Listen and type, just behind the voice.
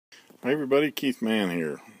Hi everybody, Keith Mann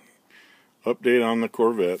here. Update on the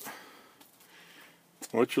Corvette.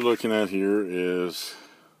 What you're looking at here is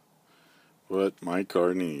what my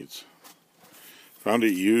car needs. Found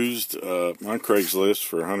it used on Craigslist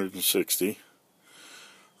for $160.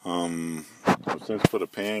 I've since put a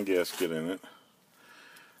pan gasket in it.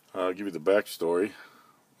 I'll give you the backstory.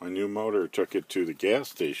 My new motor took it to the gas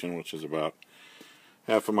station, which is about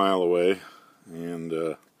half a mile away,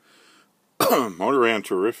 and motor ran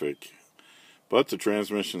terrific, but the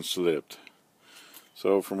transmission slipped.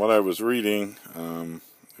 So from what I was reading,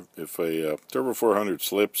 if a Turbo 400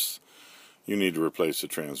 slips, you need to replace the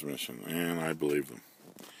transmission, and I believe them.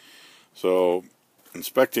 So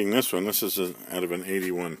inspecting this one, this is out of an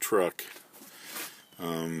 81 truck.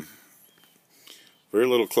 Very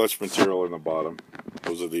little clutch material in the bottom.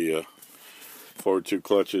 Those are the forward two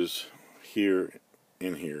clutches here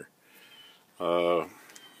in here.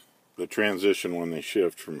 The transition when they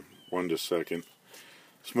shift from one to second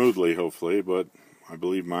smoothly, hopefully, but I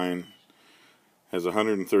believe mine has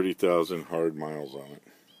 130,000 hard miles on it.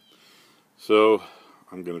 So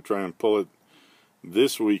I'm going to try and pull it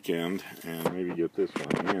this weekend and maybe get this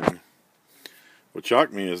one in. What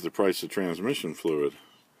shocked me is the price of transmission fluid.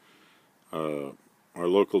 Our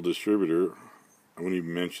local distributor, I wouldn't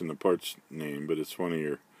even mention the parts name, but it's one of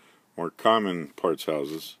your more common parts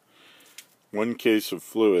houses. One case of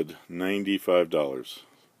fluid, $95.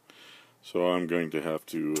 So I'm going to have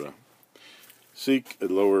to seek a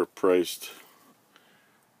lower priced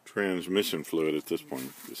transmission fluid at this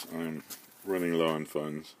point, because I'm running low on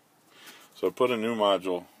funds. So I put a new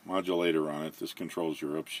modulator on it. This controls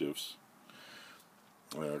your upshifts.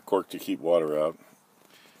 Cork to keep water out.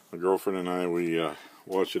 My girlfriend and I, we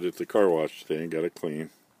washed it at the car wash today and got it clean.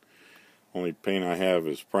 Only paint I have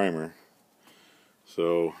is primer,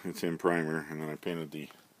 so it's in primer, and then I painted the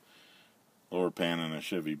lower pan in a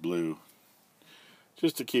Chevy blue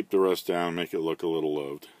just to keep the rust down, make it look a little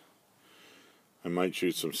loved. I might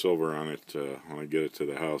shoot some silver on it when I get it to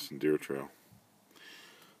the house in Deer Trail.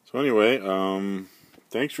 So anyway,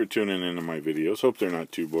 thanks for tuning into my videos. Hope they're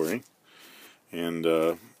not too boring, and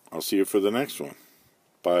I'll see you for the next one.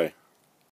 Bye.